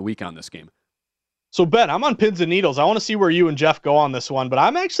early in the week on this game? So, Ben, I'm on pins and needles. I want to see where you and Jeff go on this one, but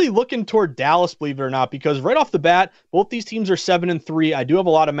I'm actually looking toward Dallas, believe it or not, because right off the bat, both these teams are 7-3. I do have a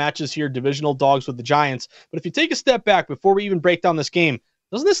lot of matches here, divisional dogs with the Giants. But if you take a step back before we even break down this game,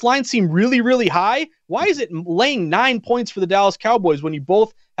 Doesn't this line seem really, really high? Why is it laying 9 points for the Dallas Cowboys when you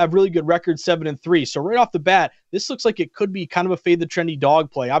both have really good records, 7-3? So right off the bat, this looks like it could be kind of a fade the trendy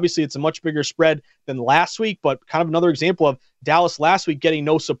dog play. Obviously, it's a much bigger spread than last week, but kind of another example of Dallas last week getting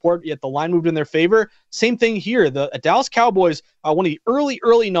no support, yet the line moved in their favor. Same thing here. The Dallas Cowboys, one of the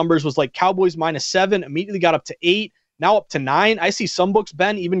early numbers was like Cowboys -7, immediately got up to 8. Now up to 9. I see some books,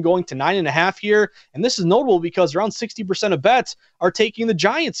 Ben, even going to 9.5 here. And this is notable because around 60% of bets are taking the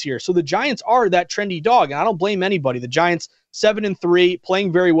Giants here. So the Giants are that trendy dog, and I don't blame anybody. The Giants 7-3,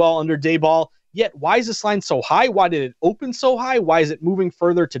 playing very well under Daboll. Yet, why is this line so high? Why did it open so high? Why is it moving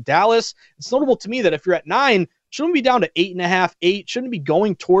further to Dallas? It's notable to me that if you're at 9, shouldn't be down to 8.5, 8. Shouldn't be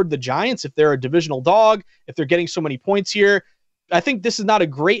going toward the Giants if they're a divisional dog, if they're getting so many points here. I think this is not a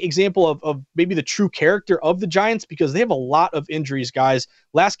great example of maybe the true character of the Giants because they have a lot of injuries, guys.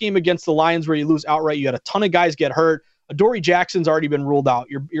 Last game against the Lions where you lose outright, you had a ton of guys get hurt. Adoree Jackson's already been ruled out.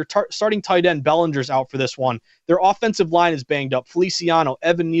 Your starting tight end Bellinger's out for this one. Their offensive line is banged up. Feliciano,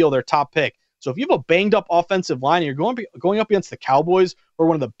 Evan Neal, their top pick. So if you have a banged-up offensive line and you're going up against the Cowboys, who are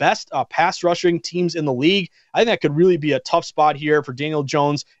one of the best pass-rushing teams in the league, I think that could really be a tough spot here for Daniel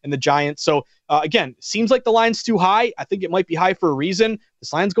Jones and the Giants. So, again, seems like the line's too high. I think it might be high for a reason.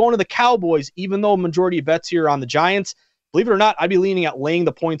 This line's going to the Cowboys, even though a majority of bets here are on the Giants. Believe it or not, I'd be leaning at laying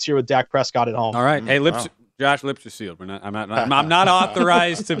the points here with Dak Prescott at home. All right. Hey, Josh, lips are sealed. I'm not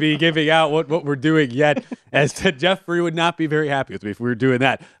authorized to be giving out what we're doing yet, as Jeffrey would not be very happy with me if we were doing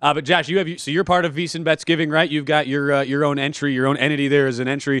that. But Josh, you're part of VSiN Bets Giving, right? You've got your own entry, your own entity there as an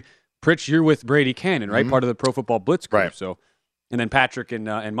entry. Pritch, you're with Brady Cannon, right? Part of the Pro Football Blitz group. Right. So, and then Patrick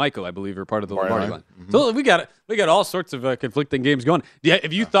and Michael, I believe, are part of the Lombardi line. So we got all sorts of conflicting games going.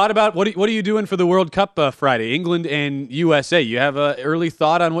 Have you thought about what are you doing for the World Cup Friday? England and USA. You have an early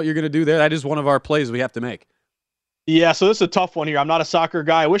thought on what you're going to do there? That is one of our plays we have to make. Yeah, so this is a tough one here. I'm not a soccer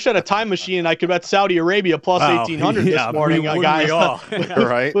guy. I wish I had a time machine and I could bet Saudi Arabia plus 1,800 this morning, guys.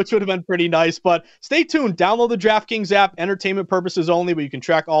 Right. Which would have been pretty nice. But stay tuned. Download the DraftKings app. Entertainment purposes only, but you can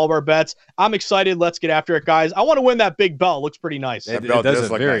track all of our bets. I'm excited. Let's get after it, guys. I want to win that big belt. It looks pretty nice. It does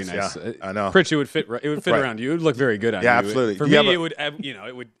look very nice. Yeah, I know. Pritch, it would fit around you. It would look very good on you. Yeah, absolutely. For me,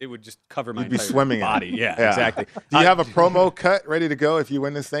 it would just cover my entire body. Yeah, exactly. Do you have a promo cut ready to go if you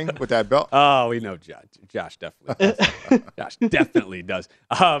win this thing with that belt? Oh, we know Josh definitely does. Josh definitely does.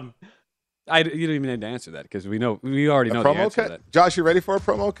 You don't even need to answer that because we already know the answer to that. Josh, you ready for a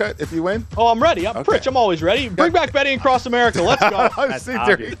promo cut if you win? Oh, I'm ready. Pritch, I'm always ready. Bring back betting across America. Let's go. See,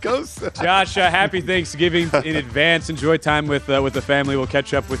 there he goes. Josh, happy Thanksgiving in advance. Enjoy time with the family. We'll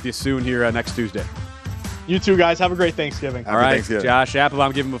catch up with you soon here next Tuesday. You too, guys. Have a great Thanksgiving. All right, Josh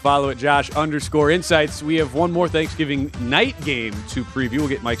Applebaum, give him a follow at Josh_Insights. We have one more Thanksgiving night game to preview. We'll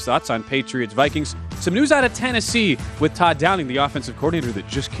get Mike's thoughts on Patriots-Vikings. Some news out of Tennessee with Todd Downing, the offensive coordinator that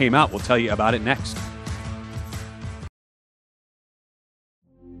just came out. We'll tell you about it next.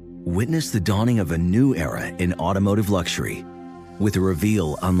 Witness the dawning of a new era in automotive luxury with a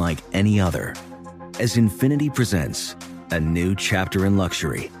reveal unlike any other as Infiniti presents a new chapter in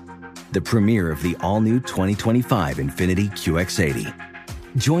luxury. The premiere of the all-new 2025 Infiniti QX80.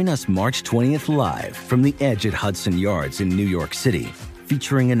 Join us March 20th live from the Edge at Hudson Yards in New York City,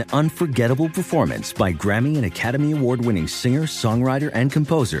 featuring an unforgettable performance by Grammy and Academy Award-winning singer, songwriter, and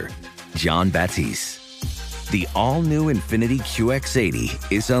composer, Jon Batiste. The all-new Infiniti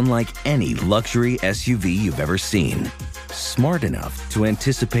QX80 is unlike any luxury SUV you've ever seen. Smart enough to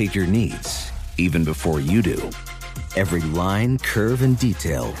anticipate your needs, even before you do. Every line, curve, and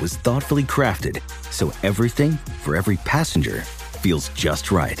detail was thoughtfully crafted so everything for every passenger feels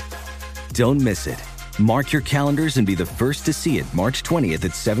just right. Don't miss it. Mark your calendars and be the first to see it March 20th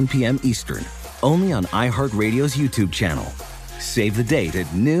at 7 p.m. Eastern, only on iHeartRadio's YouTube channel. Save the date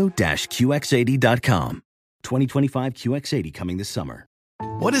at new-QX80.com. 2025 QX80 coming this summer.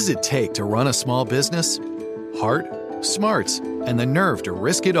 What does it take to run a small business? Heart, smarts, and the nerve to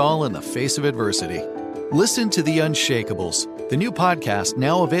risk it all in the face of adversity. Listen to The Unshakables, the new podcast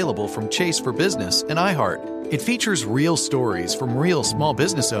now available from Chase for Business and iHeart. It features real stories from real small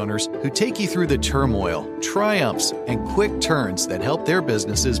business owners who take you through the turmoil, triumphs, and quick turns that help their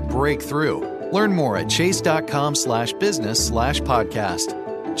businesses break through. Learn more at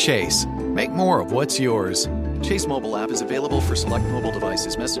chase.com/business/podcast. Chase, make more of what's yours. Chase mobile app is available for select mobile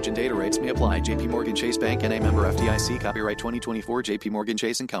devices. Message and data rates may apply. J.P. Morgan Chase Bank, N.A. member FDIC. Copyright 2024 J.P. Morgan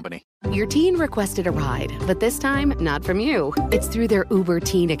Chase & Company. Your teen requested a ride, but this time, not from you. It's through their Uber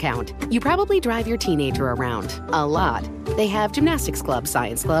Teen account. You probably drive your teenager around. A lot. They have gymnastics club,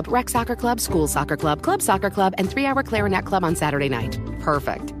 science club, rec soccer club, school soccer club, club soccer club, and 3-hour clarinet club on Saturday night.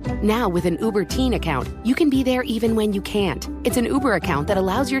 Perfect. Now, with an Uber Teen account, you can be there even when you can't. It's an Uber account that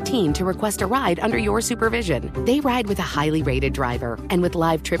allows your teen to request a ride under your supervision. They ride with a highly rated driver, and with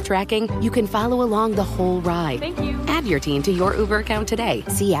live trip tracking, you can follow along the whole ride. Thank you. Add your teen to your Uber account today.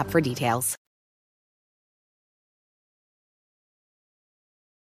 See app for details.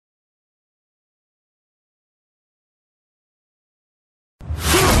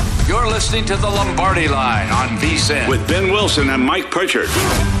 You're listening to the Lombardi Line on VSiN with Ben Wilson and Mike Pritchard.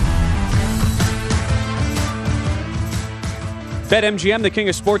 BetMGM, the king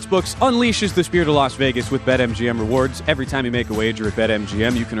of sportsbooks, unleashes the spirit of Las Vegas with BetMGM rewards. Every time you make a wager at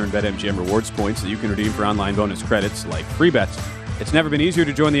BetMGM, you can earn BetMGM rewards points that you can redeem for online bonus credits like free bets. It's never been easier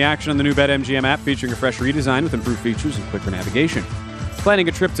to join the action on the new BetMGM app, featuring a fresh redesign with improved features and quicker navigation. Planning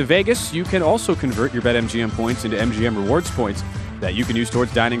a trip to Vegas, you can also convert your BetMGM points into MGM rewards points that you can use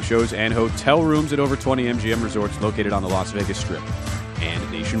towards dining, shows, and hotel rooms at over 20 MGM resorts located on the Las Vegas Strip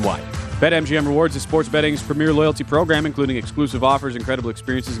and nationwide. BetMGM Rewards is sports betting's premier loyalty program, including exclusive offers, incredible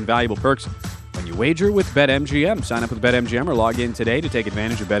experiences, and valuable perks when you wager with BetMGM. Sign up with BetMGM or log in today to take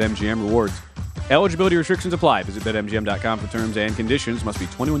advantage of BetMGM Rewards. Eligibility restrictions apply. Visit BetMGM.com for terms and conditions. Must be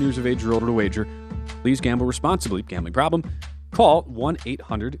 21 years of age or older to wager. Please gamble responsibly. Gambling problem? Call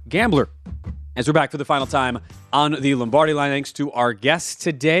 1-800-GAMBLER. As we're back for the final time on the Lombardi Line, thanks to our guests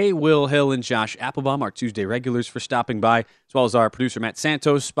today, Will Hill and Josh Applebaum, our Tuesday regulars, for stopping by, as well as our producer Matt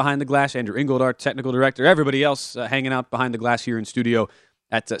Santos behind the glass, Andrew Ingold, our technical director, everybody else hanging out behind the glass here in studio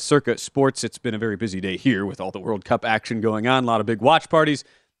at Circa Sports. It's been a very busy day here with all the World Cup action going on, a lot of big watch parties,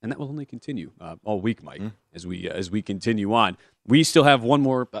 and that will only continue all week, Mike, as we continue on. We still have one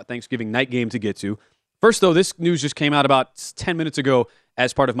more Thanksgiving night game to get to. First, though, this news just came out about 10 minutes ago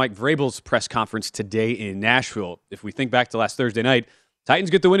as part of Mike Vrabel's press conference today in Nashville. If we think back to last Thursday night,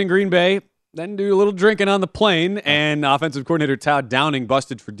 Titans get the win in Green Bay, then do a little drinking on the plane, and offensive coordinator Todd Downing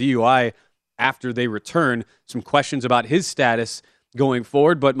busted for DUI after they return. Some questions about his status going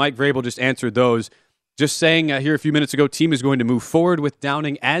forward, but Mike Vrabel just answered those. Just saying here a few minutes ago, team is going to move forward with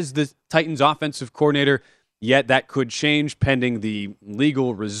Downing as the Titans offensive coordinator, yet that could change pending the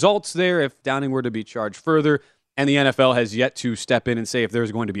legal results there if Downing were to be charged further. And the NFL has yet to step in and say if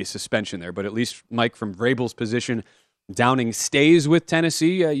there's going to be a suspension there. But at least, Mike, from Vrabel's position, Downing stays with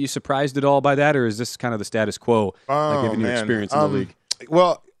Tennessee. You surprised at all by that, or is this kind of the status quo, given your experience in the league?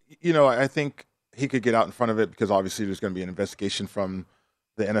 Well, I think he could get out in front of it because obviously there's going to be an investigation from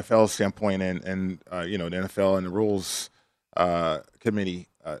the NFL standpoint, and the NFL and the Rules Committee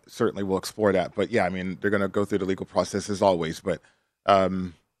certainly will explore that. But, yeah, I mean, they're going to go through the legal process as always. But,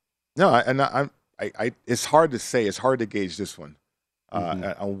 it's hard to say. It's hard to gauge this one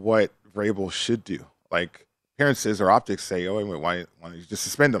on what Vrabel should do. Like appearances or optics say, why don't you just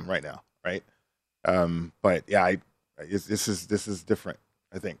suspend them right now, right? But yeah, this is different,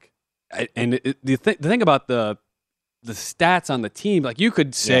 I think. The thing about the stats on the team, like you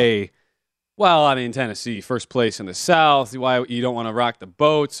could say, well, I mean Tennessee first place in the South. Why you don't want to rock the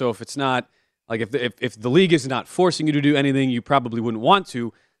boat? So if it's not like if the league is not forcing you to do anything, you probably wouldn't want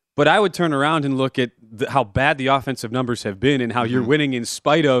to. But I would turn around and look at how bad the offensive numbers have been and how you're winning in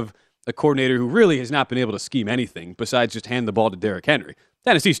spite of a coordinator who really has not been able to scheme anything besides just hand the ball to Derrick Henry.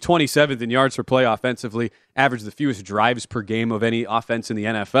 Tennessee's 27th in yards per play offensively, averaged the fewest drives per game of any offense in the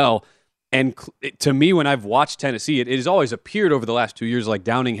NFL. And to me, when I've watched Tennessee, it has always appeared over the last 2 years like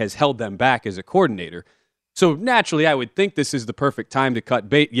Downing has held them back as a coordinator. So naturally, I would think this is the perfect time to cut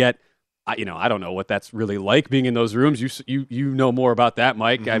bait, yet I don't know what that's really like being in those rooms. You know more about that,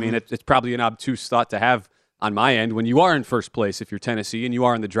 Mike. I mean, it's probably an obtuse thought to have on my end when you are in first place if you're Tennessee and you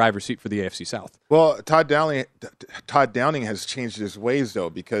are in the driver's seat for the AFC South. Well, Todd Downing has changed his ways though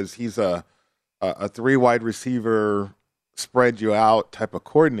because he's a 3 wide receiver, spread you out type of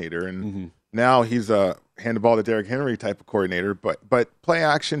coordinator, and now he's a hand the ball to Derrick Henry type of coordinator, but play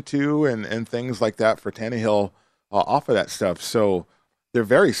action too and things like that for Tannehill off of that stuff. So they're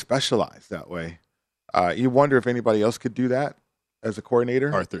very specialized that way. You wonder if anybody else could do that as a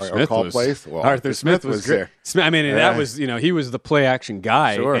coordinator. Arthur Smith was. Well, Arthur Smith was there. I mean, that was he was the play action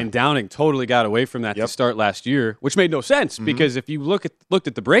guy, and Downing totally got away from that to start last year, which made no sense because if you looked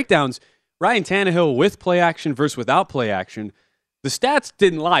at the breakdowns, Ryan Tannehill with play action versus without play action, the stats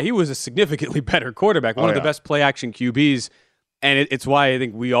didn't lie. He was a significantly better quarterback, one of the best play action QBs, and it's why I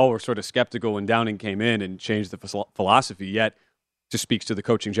think we all were sort of skeptical when Downing came in and changed the philosophy. Yet just speaks to the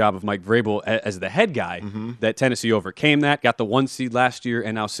coaching job of Mike Vrabel as the head guy that Tennessee overcame that, got the 1 seed last year,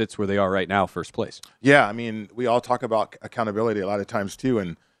 and now sits where they are right now, first place. Yeah, I mean, we all talk about accountability a lot of times too,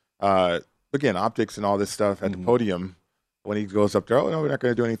 and again, optics and all this stuff at the podium when he goes up there, no, we're not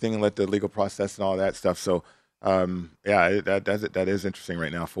going to do anything and let the legal process and all that stuff. So That is interesting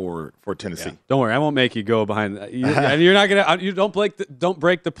right now for Tennessee. Yeah. Don't worry, I won't make you go behind. And you're not gonna. You don't break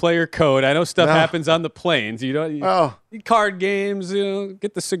the player code. I know stuff happens on the planes. You don't. Card games.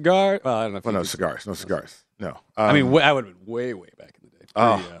 Get the cigar. Well, I don't know. If no cigars. No cigars. No. I mean, I would have been way back in the day.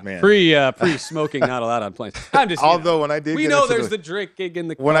 Man. Pre-smoking, not allowed on planes. I'm just. When I did, we know there's the drink gig in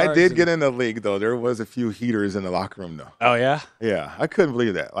the. When I did get in the league, though, there was a few heaters in the locker room, though. Oh yeah. Yeah, I couldn't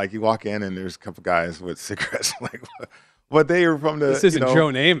believe that. Like you walk in and there's a couple guys with cigarettes. Like, but they were from the. This isn't Joe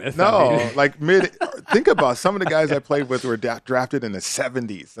Namath. No, like mid. Think about some of the guys I played with were drafted in the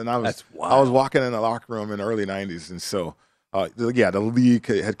 70s, and I was walking in the locker room in the early 90s, and so. The league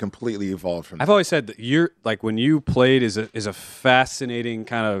had completely evolved from that. I've always said that when you played is a fascinating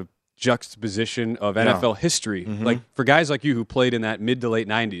kind of juxtaposition of NFL history. Mm-hmm. Like for guys like you who played in that mid to late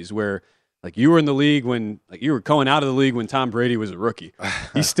 90s where like you were in the league when you were going out of the league when Tom Brady was a rookie.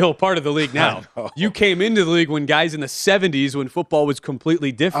 He's still part of the league now. You came into the league when guys in the 70s when football was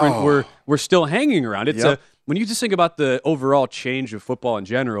completely different were still hanging around. It's when you just think about the overall change of football in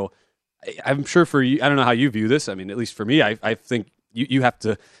general, I'm sure for you, I don't know how you view this. I mean, at least for me, I think you have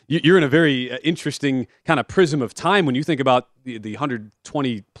to. You're in a very interesting kind of prism of time when you think about the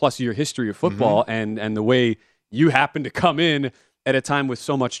 120 plus year history of football and the way you happen to come in at a time with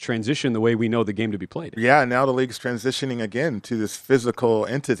so much transition, the way we know the game to be played. Yeah, now the league's transitioning again to this physical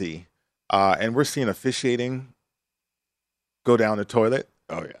entity, and we're seeing officiating go down the toilet.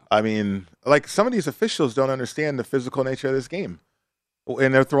 Oh yeah, I mean, like some of these officials don't understand the physical nature of this game.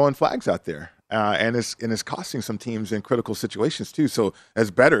 And they're throwing flags out there, and it's costing some teams in critical situations too. So as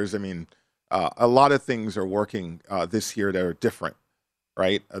bettors, I mean, a lot of things are working this year that are different,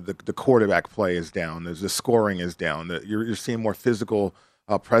 right? The quarterback play is down. The scoring is down. You're seeing more physical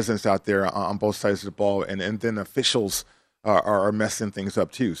presence out there on both sides of the ball, and then officials are messing things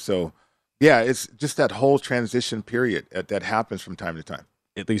up too. So yeah, it's just that whole transition period that happens from time to time.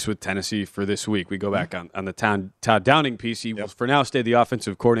 At least with Tennessee for this week. We go back on the Todd Downing piece. He will for now stay the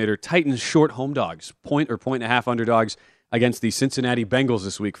offensive coordinator. Titans short home dogs, point and a half underdogs against the Cincinnati Bengals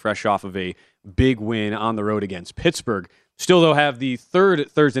this week, fresh off of a big win on the road against Pittsburgh. Still, though, have the third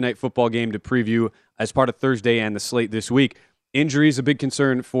Thursday night football game to preview as part of Thursday and the slate this week. Injury is a big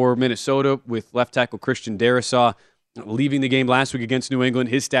concern for Minnesota with left tackle Christian Darrisaw leaving the game last week against New England.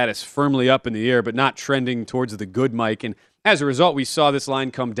 His status firmly up in the air, but not trending towards the good Mike. And as a result, we saw this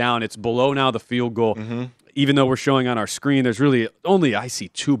line come down. It's below now the field goal. Even though we're showing on our screen, there's really only, I see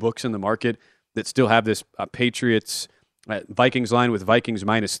 2 books in the market that still have this Patriots Vikings line with Vikings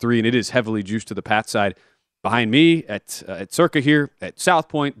 -3, and it is heavily juiced to the Pat side. Behind me at Circa here, at South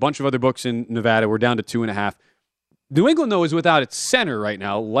Point, bunch of other books in Nevada, we're down to 2.5. New England, though, is without its center right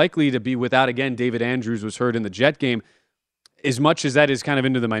now, likely to be without, again, David Andrews was hurt in the Jet game. As much as that is kind of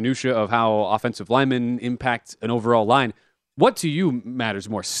into the minutia of how offensive linemen impact an overall line, what to you matters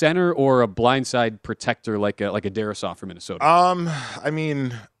more, center or a blindside protector like a Darrisaw for Minnesota? I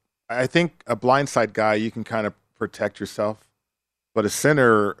mean, I think a blindside guy, you can kind of protect yourself. But a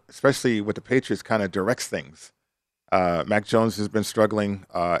center, especially with the Patriots, kind of directs things. Mac Jones has been struggling,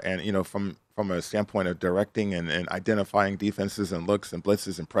 and from a standpoint of directing and identifying defenses and looks and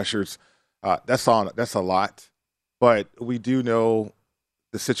blitzes and pressures, that's a lot. But we do know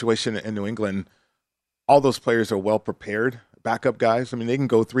the situation in New England. All those players are well prepared, backup guys. I mean, they can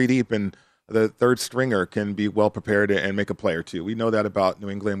go 3 deep, and the third stringer can be well prepared and make a play or two. We know that about New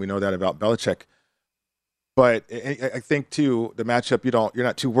England. We know that about Belichick. But I think too, the matchup, you're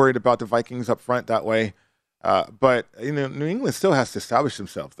not too worried about the Vikings up front that way. But New England still has to establish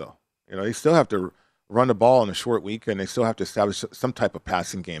themselves, though. They still have to run the ball in a short week, and they still have to establish some type of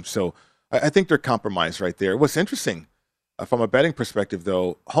passing game. So I think they're compromised right there. What's interesting from a betting perspective,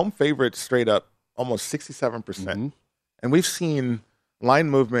 though, home favorites straight up almost 67%. And we've seen line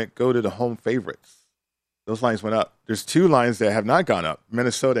movement go to the home favorites. Those lines went up. There's 2 lines that have not gone up,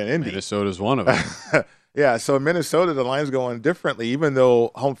 Minnesota and Indy. Minnesota's one of them. Yeah, so Minnesota, the line's going differently, even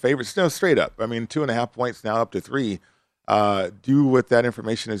though home favorites, straight up. I mean, 2.5 points now up to 3. Do with that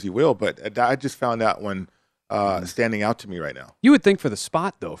information as you will, but I just found that one standing out to me right now. You would think for the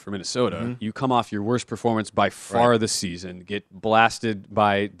spot, though, for Minnesota, you come off your worst performance by far this season, get blasted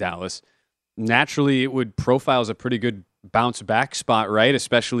by Dallas. Naturally, it would profile as a pretty good bounce-back spot, right,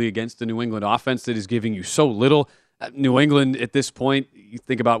 especially against the New England offense that is giving you so little. New England, at this point, you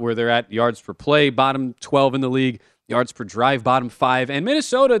think about where they're at, yards per play, bottom 12 in the league, yards per drive, bottom 5. And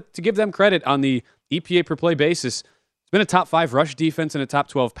Minnesota, to give them credit on the EPA per play basis, it's been a top 5 rush defense and a top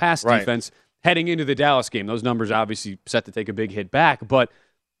 12 pass defense heading into the Dallas game. Those numbers obviously set to take a big hit back, but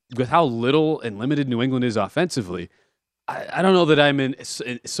with how little and limited New England is offensively, I don't know that I'm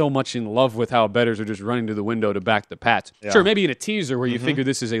so much in love with how bettors are just running to the window to back the Pats. Yeah. Sure, maybe in a teaser where you figure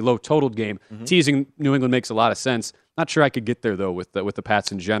this is a low-totaled game, teasing New England makes a lot of sense. Not sure I could get there, though, with the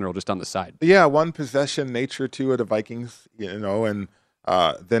Pats in general, just on the side. Yeah, one possession nature, too, of the Vikings, and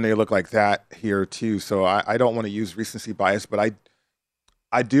then they look like that here, too. So I don't want to use recency bias, but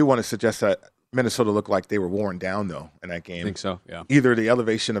I do want to suggest that Minnesota looked like they were worn down, though, in that game. I think so, yeah. Either the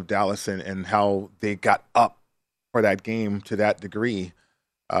elevation of Dallas and how they got up for that game to that degree.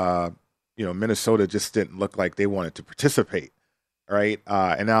 Minnesota just didn't look like they wanted to participate, right?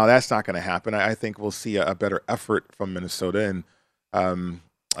 And now that's not going to happen. I think we'll see a better effort from Minnesota. And,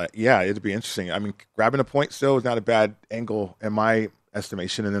 it'd be interesting. I mean, grabbing a point still is not a bad angle in my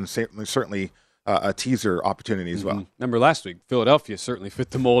estimation, and then certainly a teaser opportunity as well. Remember last week, Philadelphia certainly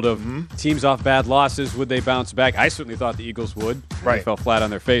fit the mold of teams off bad losses. Would they bounce back? I certainly thought the Eagles would. Right. They fell flat on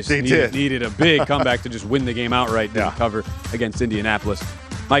their face. They needed a big comeback to just win the game outright to cover against Indianapolis.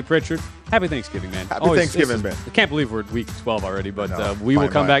 Mike Pritchard, happy Thanksgiving, man. Happy Thanksgiving, Ben. I can't believe we're at week 12 already, but we will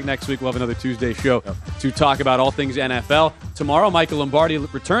come back next week. We'll have another Tuesday show to talk about all things NFL. Tomorrow, Michael Lombardi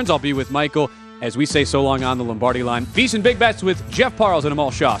returns. I'll be with Michael as we say so long on the Lombardi line. VSiN Big Bets with Jeff Parles and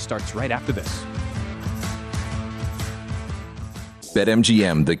Amal Shaw starts right after this.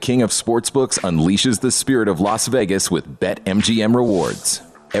 BetMGM, the king of sportsbooks, unleashes the spirit of Las Vegas with BetMGM Rewards.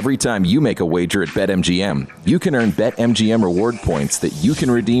 Every time you make a wager at BetMGM, you can earn BetMGM reward points that you can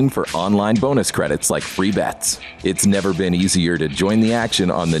redeem for online bonus credits like free bets. It's never been easier to join the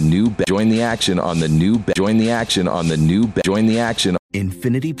action on the new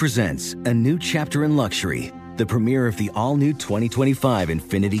Infinity presents a new chapter in luxury, the premiere of the all-new 2025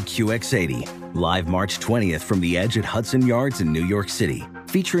 Infinity QX80, live March 20th from the Edge at Hudson Yards in New York City,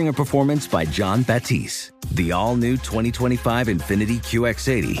 featuring a performance by John Batiste. The all-new 2025 Infinity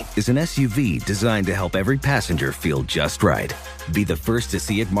QX80 is an SUV designed to help every passenger feel just right. Be the first to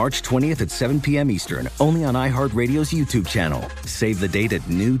see it March 20th at 7 p.m. Eastern, only on iHeartRadio's YouTube channel. Save the date at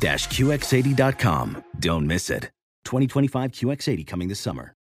new-QX80.com. Don't miss it. 2025 QX80 coming this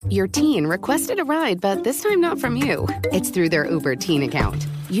summer. Your teen requested a ride, but this time not from you. It's through their Uber teen account.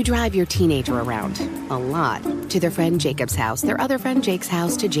 You drive your teenager around, a lot, to their friend Jacob's house, their other friend Jake's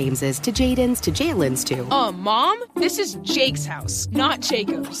house, to James's, to Jaden's, to Jalen's, to... Mom? This is Jake's house, not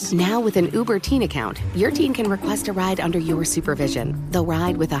Jacob's. Now with an Uber teen account, your teen can request a ride under your supervision. They'll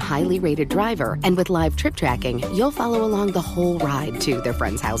ride with a highly rated driver, and with live trip tracking, you'll follow along the whole ride to their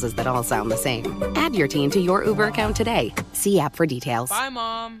friends' houses that all sound the same. Add your teen to your Uber account today. See app for details. Bye,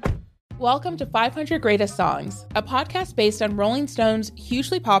 Mom. Welcome to 500 Greatest Songs, a podcast based on Rolling Stone's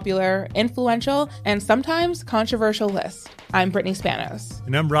hugely popular, influential, and sometimes controversial list. I'm Brittany Spanos.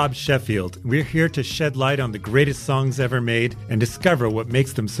 And I'm Rob Sheffield. We're here to shed light on the greatest songs ever made and discover what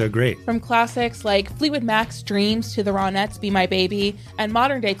makes them so great. From classics like Fleetwood Mac's Dreams to the Ronettes' Be My Baby, and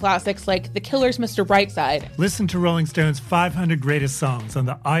modern-day classics like The Killer's Mr. Brightside. Listen to Rolling Stone's 500 Greatest Songs on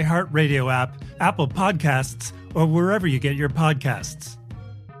the iHeartRadio app, Apple Podcasts, or wherever you get your podcasts.